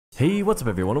Hey, what's up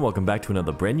everyone and welcome back to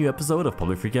another brand new episode of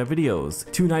Public Freakout Videos.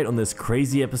 Tonight on this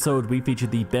crazy episode, we feature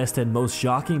the best and most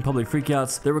shocking public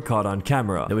freakouts that were caught on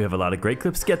camera. Now we have a lot of great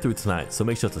clips to get through tonight, so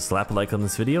make sure to slap a like on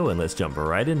this video and let's jump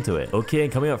right into it. Okay,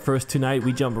 and coming up first tonight,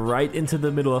 we jump right into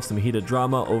the middle of some heated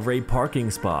drama over a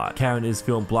parking spot. Karen is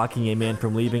filmed blocking a man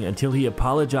from leaving until he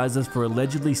apologizes for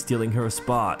allegedly stealing her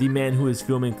spot. The man who is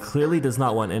filming clearly does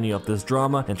not want any of this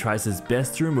drama and tries his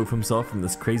best to remove himself from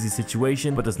this crazy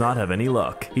situation, but does not have any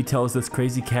luck. He tells this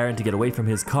crazy Karen to get away from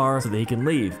his car so that he can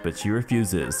leave, but she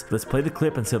refuses. Let's play the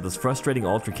clip until this frustrating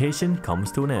altercation comes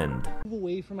to an end.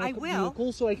 Away from my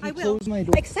vehicle so I can close my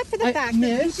door. Except for the fact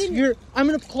that you didn't... I'm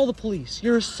gonna call the police.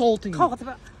 You're assaulting me.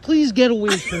 The... Please get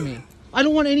away from me. I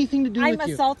don't want anything to do with you. I'm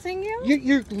assaulting you?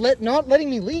 You're not letting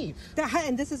me leave.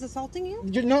 And this is assaulting you?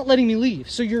 You're not letting me leave.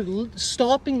 So you're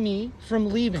stopping me from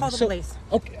leaving. Call the police.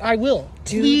 Okay, I will.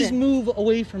 Please move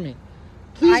away from me.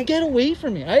 Please get away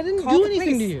from me. I didn't do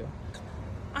anything to you.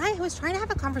 I was trying to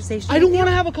have a conversation I don't want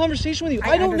to have a conversation with you.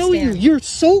 I don't know you. You're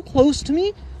so close to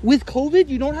me with COVID.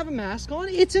 You don't have a mask on.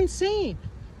 It's insane.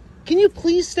 Can you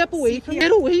please step away from me?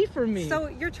 Get away from me. So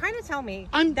you're trying to tell me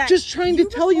I'm just trying to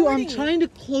tell you I'm trying to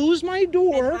close my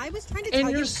door. And I was trying to tell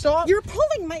you. You're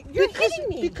pulling my... You're hitting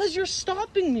me. Because you're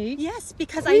stopping me. Yes,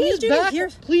 because I need you to hear...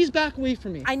 Please back away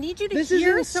from me. I need you to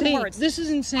hear some words. This is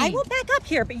insane. I will back up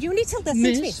here, but you need to listen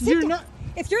to me. You're not...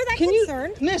 If you're that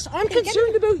concerned... Miss, I'm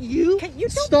concerned about you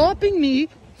stopping me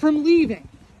from leaving.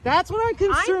 That's what I'm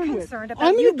concerned with.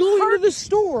 I'm going to go into the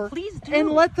store and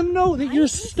let them know that you're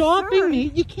stopping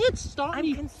me. You can't stop me.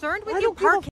 I'm concerned with you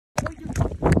parking.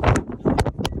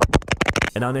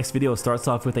 And our next video starts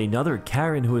off with another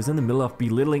Karen who is in the middle of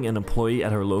belittling an employee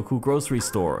at her local grocery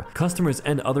store. Customers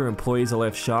and other employees are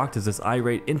left shocked as this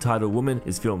irate, entitled woman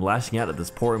is filmed lashing out at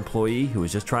this poor employee who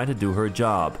is just trying to do her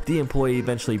job. The employee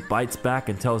eventually bites back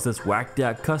and tells this whacked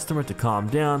out customer to calm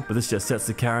down, but this just sets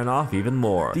the Karen off even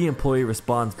more. The employee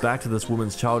responds back to this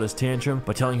woman's childish tantrum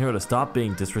by telling her to stop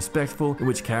being disrespectful, in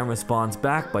which Karen responds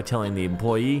back by telling the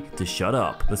employee to shut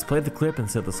up. Let's play the clip and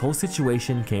see how this whole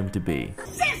situation came to be.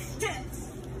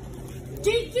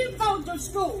 Did you go to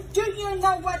school? Do you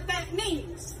know what that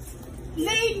means?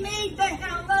 Leave me the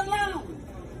hell alone.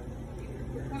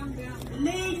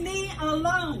 Leave me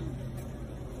alone.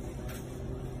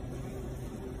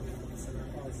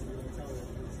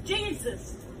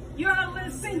 Jesus, you ought to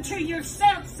listen to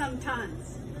yourself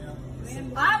sometimes.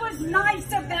 I was nice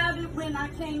about it when I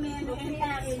came in and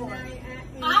asked for it.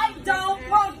 I don't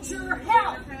want your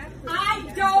help.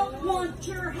 I don't want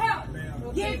your help.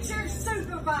 Get your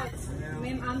supervisor.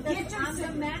 I'm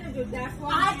the manager, that's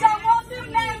why. I don't want the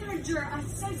manager. I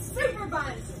said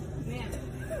supervisor.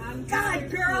 Ma'am,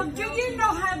 God, girl, do you know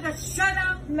how to shut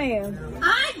up? Ma'am.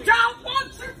 I don't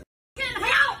want your fucking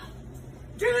help.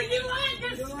 Do you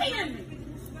understand me?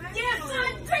 Yes,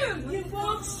 I do. You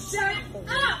won't shut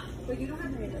up. But you don't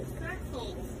have to be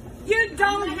respectful. You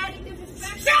don't have to be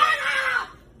respectful. Shut up!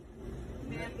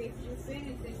 Ma'am, if you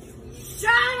finish, then you shut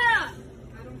up!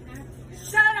 I don't have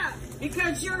to. Shut up!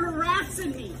 Because you're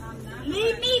harassing me.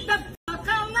 Leave me the fuck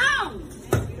alone.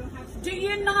 Do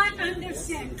you not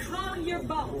understand? Call your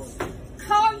boss.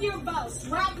 Call your boss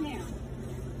right now.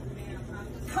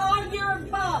 Call your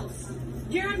boss.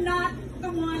 You're not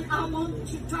the one I want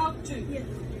to talk to.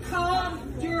 Call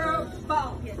your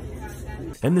boss.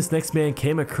 And this next man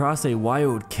came across a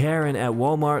wild Karen at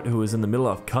Walmart who was in the middle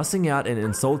of cussing out and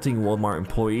insulting Walmart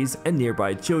employees and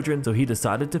nearby children, so he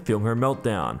decided to film her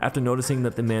meltdown. After noticing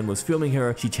that the man was filming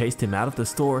her, she chased him out of the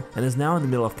store and is now in the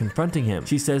middle of confronting him.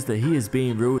 She says that he is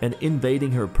being rude and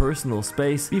invading her personal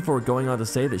space before going on to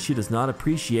say that she does not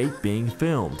appreciate being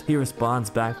filmed. He responds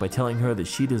back by telling her that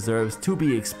she deserves to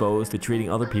be exposed to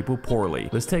treating other people poorly.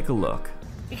 Let's take a look.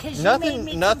 Because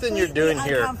nothing you're doing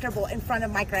here uncomfortable in front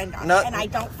of my granddaughter, and I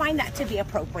don't find that to be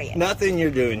appropriate. Nothing you're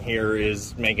doing here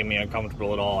is making me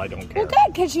uncomfortable at all. I don't care. Well,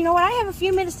 good, because you know what? I have a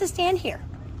few minutes to stand here,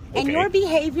 and your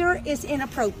behavior is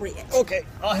inappropriate. Okay,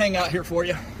 I'll hang out here for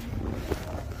you.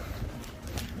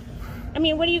 I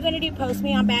mean, what are you going to do? Post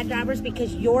me on bad drivers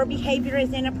because your behavior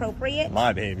is inappropriate?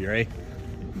 My behavior, eh?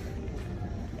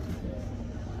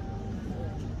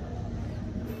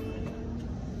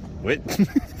 What?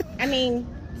 I mean...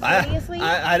 Seriously?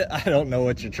 I don't know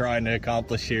what you're trying to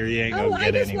accomplish here. You ain't gonna get anywhere.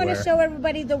 I just want to show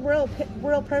everybody the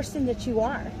real person that you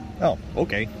are. Oh,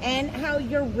 okay. And how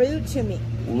you're rude to me.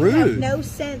 Rude? You have no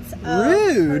sense of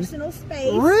personal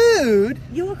space. Rude?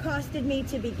 You accosted me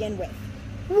to begin with.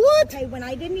 What? Okay, when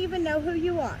I didn't even know who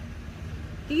you are.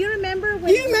 Do you remember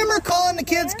when... Do you remember calling the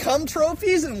kids cum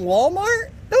trophies in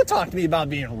Walmart? Don't talk to me about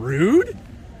being rude.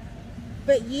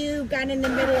 but you got in the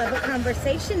middle of a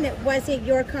conversation that wasn't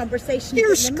your conversation.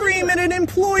 You're screaming at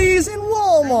employees in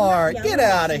Walmart. Get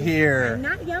out of here. I'm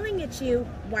not yelling at you.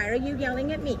 Why are you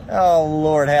yelling at me? Oh,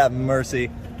 Lord have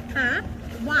mercy. Huh?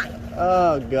 Why?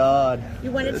 Oh, God.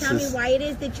 You want to tell me why it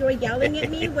is that you're yelling at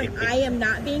me when I am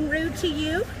not being rude to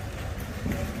you?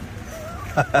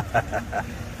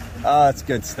 Oh, it's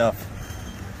good stuff.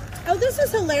 Oh, this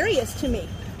is hilarious to me.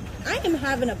 I am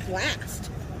having a blast.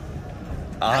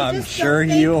 I'm sure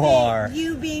you are.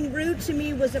 You being rude to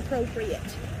me was appropriate.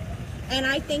 And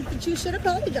I think that you should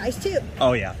apologize too.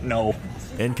 Oh, yeah. No.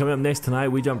 And coming up next tonight,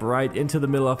 we jump right into the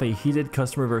middle of a heated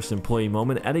customer versus employee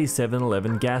moment at a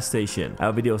 7-Eleven gas station.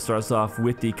 Our video starts off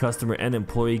with the customer and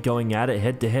employee going at it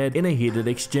head to head in a heated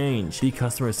exchange. The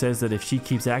customer says that if she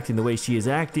keeps acting the way she is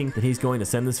acting, then he's going to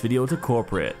send this video to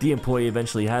corporate. The employee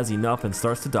eventually has enough and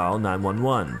starts to dial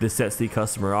 911. This sets the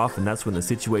customer off, and that's when the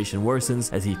situation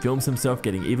worsens as he films himself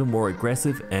getting even more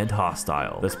aggressive and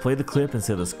hostile. Let's play the clip and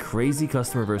see this crazy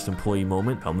customer versus employee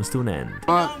moment comes to an end.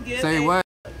 Say what?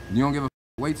 You don't give a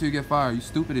wait till you get fired. You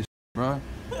stupid as shit, bro.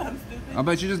 I'm stupid. I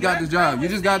bet you just got this job. You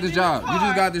just got this job. You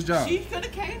just got this job. She could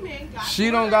have came in. She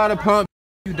don't got a pump.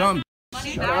 You dumb.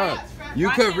 Shut up.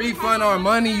 You could refund our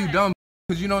money, you dumb.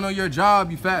 Because you don't know your job,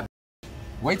 you fat.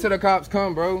 Wait till the cops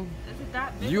come, bro.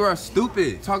 You are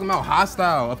stupid. Talking about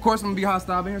hostile. Of course I'm going to be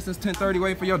hostile. I've been here since 10:30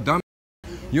 waiting for your dumb.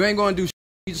 You ain't going to do shit.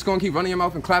 You just going to keep running your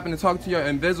mouth and clapping and talking to your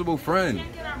invisible friend.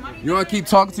 You want to keep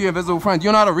talking to your invisible friend. You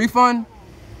don't know how to refund?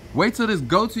 Wait till this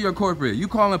go to your corporate. You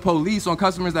calling police on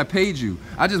customers that paid you.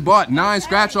 I just bought 9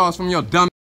 scratch-offs from your dumb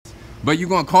ass, but you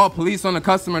gonna call police on the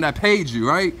customer that paid you,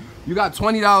 right? You got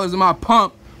 $20 in my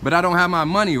pump, but I don't have my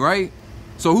money, right?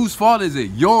 So whose fault is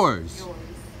it? Yours.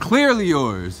 Clearly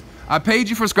yours. I paid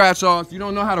you for scratch-offs. You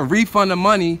don't know how to refund the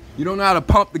money. You don't know how to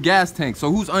pump the gas tank. So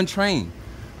who's untrained?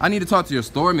 I need to talk to your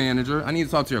store manager. I need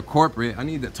to talk to your corporate. I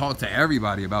need to talk to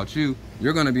everybody about you.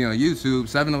 You're gonna be on YouTube,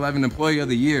 7-Eleven Employee of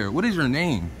the Year. What is your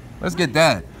name? Let's get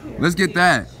that. Let's get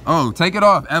that. Oh, take it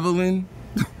off, Evelyn.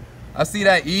 I see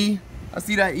that E. I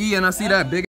see that E, and I see that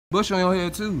big bush on your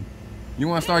head too. You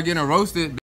want to start getting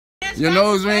roasted? Your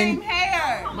nose ring?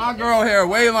 My girl hair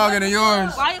way longer than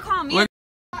yours. Why you calling me? Look,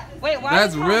 wait, why?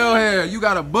 that's real hair. You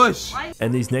got a bush.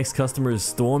 And these next customers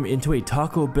storm into a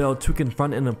Taco Bell to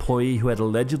confront an employee who had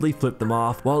allegedly flipped them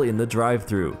off while in the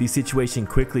drive-thru. The situation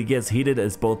quickly gets heated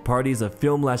as both parties are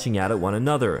filmed lashing out at one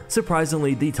another.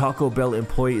 Surprisingly, the Taco Bell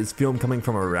employee is filmed coming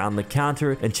from around the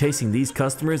counter and chasing these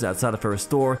customers outside of her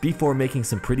store before making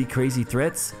some pretty crazy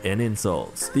threats and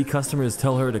insults. The customers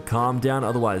tell her to calm down,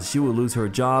 otherwise she will lose her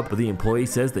job, but the employee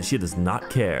says that she does not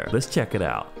care. Let's check it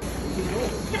out.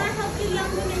 Can I help you,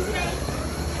 young woman, today?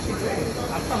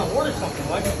 I'm trying to order something.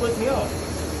 Why'd you flip me off?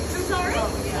 I'm sorry?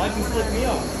 Why'd you flip me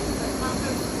off?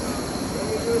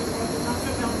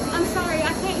 I'm sorry,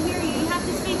 I can't hear you. You have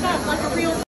to speak up like a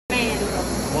real man.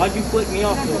 Why'd you flip me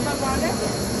off?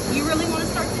 You really want to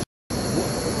start this?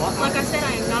 Like I said,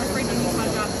 I am not afraid to lose my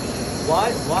job to you.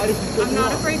 Why did you flip me off?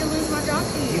 I'm not afraid to lose my job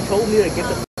to you. You told me to get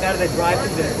the f out of that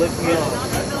drive-thru and flip me off.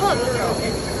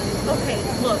 Look, okay,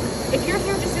 look. If you're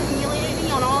here just to humiliate me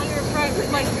on all your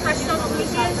like fresh social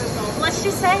media, let's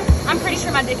just say I'm pretty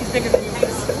sure my dick is bigger than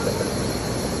yours.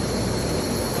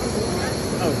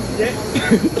 Oh, shit.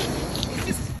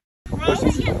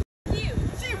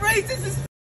 She racist as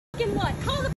fucking what?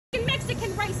 Call the fucking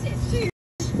Mexican racist.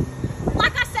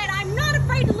 Like I said, I'm not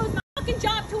afraid to lose my fucking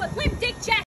job to a limp dick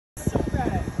jack.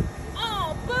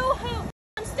 Oh, boo-hoo.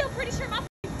 I'm still pretty sure my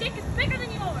fucking dick is bigger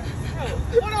than yours.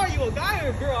 What are you, a guy or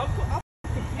a girl?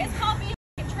 It's called being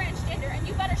transgender, and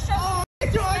you better show some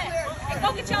respect. And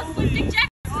go get y'all limp dick jack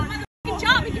on my fucking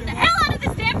job and get the hell out of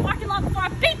this damn parking lot before I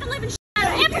beat the living shit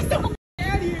out of every single.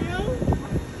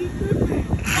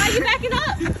 Why are you backing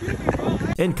up?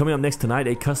 And coming up next tonight,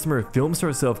 a customer films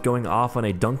herself going off on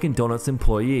a Dunkin' Donuts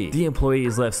employee. The employee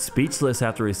is left speechless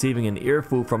after receiving an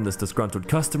earful from this disgruntled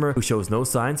customer who shows no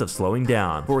signs of slowing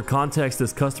down. For context,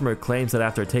 this customer claims that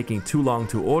after taking too long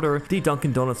to order, the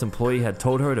Dunkin' Donuts employee had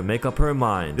told her to make up her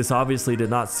mind. This obviously did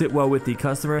not sit well with the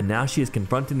customer, and now she is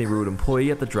confronting the rude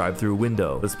employee at the drive-thru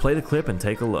window. Let's play the clip and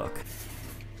take a look.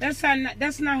 That's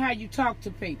not how you talk to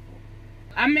people.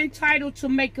 I'm entitled to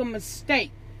make a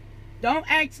mistake. Don't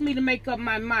ask me to make up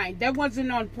my mind. That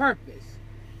wasn't on purpose.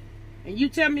 And you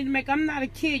tell me to make, I'm not a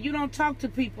kid. You don't talk to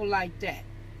people like that.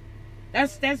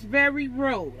 That's very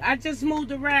rude. I just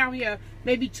moved around here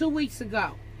maybe 2 weeks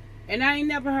ago. And I ain't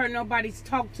never heard nobody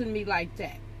talk to me like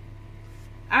that.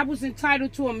 I was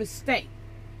entitled to a mistake.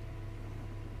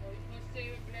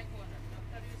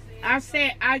 I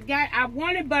said I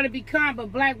wanted butter pecan,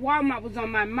 but Black Walmart was on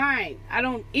my mind. I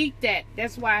don't eat that.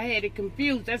 That's why I had it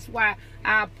confused. That's why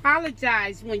I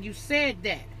apologized when you said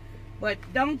that. But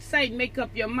don't say make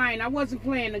up your mind. I wasn't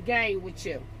playing a game with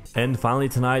you. And finally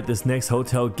tonight, this next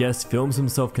hotel guest films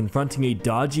himself confronting a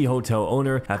dodgy hotel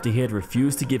owner after he had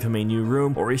refused to give him a new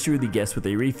room or issue the guest with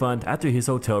a refund after his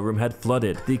hotel room had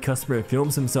flooded. The customer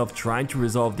films himself trying to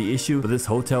resolve the issue, but this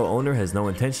hotel owner has no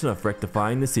intention of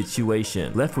rectifying the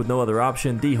situation. Left with no other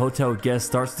option, the hotel guest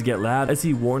starts to get loud as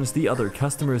he warns the other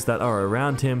customers that are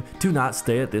around him to not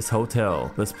stay at this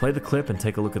hotel. Let's play the clip and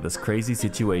take a look at this crazy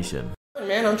situation.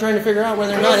 Man, I'm trying to figure out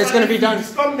whether or not it's going to be done.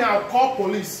 Come now, call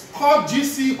police. Call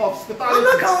GC Hospitality. I'm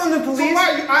not calling the police. So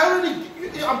why?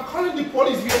 I'm calling the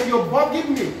police. You're bugging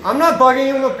me. I'm not bugging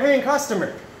you. I'm a paying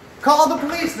customer. Call the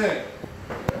police then.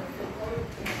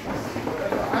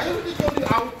 I already told you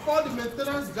I will call the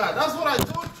maintenance guy. That's what I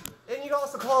told you. And you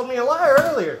also called me a liar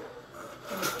earlier.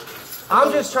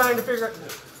 I'm just trying to figure out.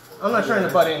 I'm not trying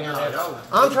to butt in here, man.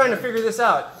 I'm trying to figure this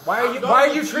out. Why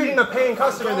are you treating a paying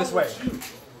customer this way?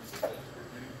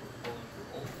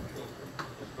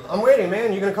 I'm waiting,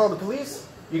 man. You gonna call the police?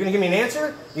 You gonna give me an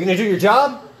answer? You gonna do your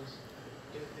job?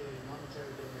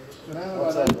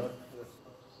 What's that?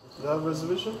 Is that a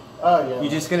reservation? Oh yeah. You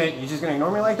just gonna ignore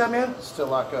me like that, man? Still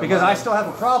lock up. Because I still have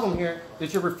a problem here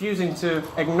that you're refusing to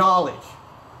acknowledge.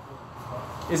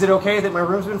 Is it okay that my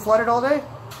room's been flooded all day?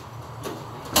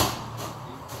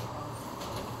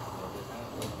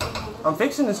 I'm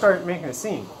fixing to start making a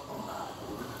scene.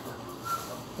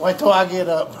 Wait till I get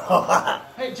up, bro.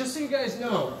 Hey, just so you guys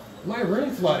know, my room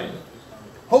flooded.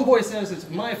 Homeboy says it's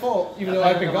my fault, even though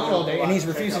I've been gone all day, and he's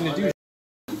refusing to do it.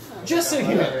 Just so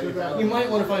you know, you might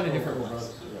want to find a different one.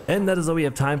 And that is all we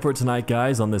have time for tonight,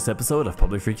 guys, on this episode of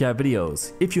Public Freakout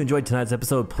Videos. If you enjoyed tonight's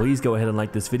episode, please go ahead and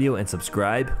like this video and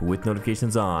subscribe with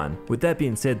notifications on. With that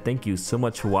being said, thank you so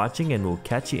much for watching, and we'll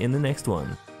catch you in the next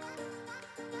one.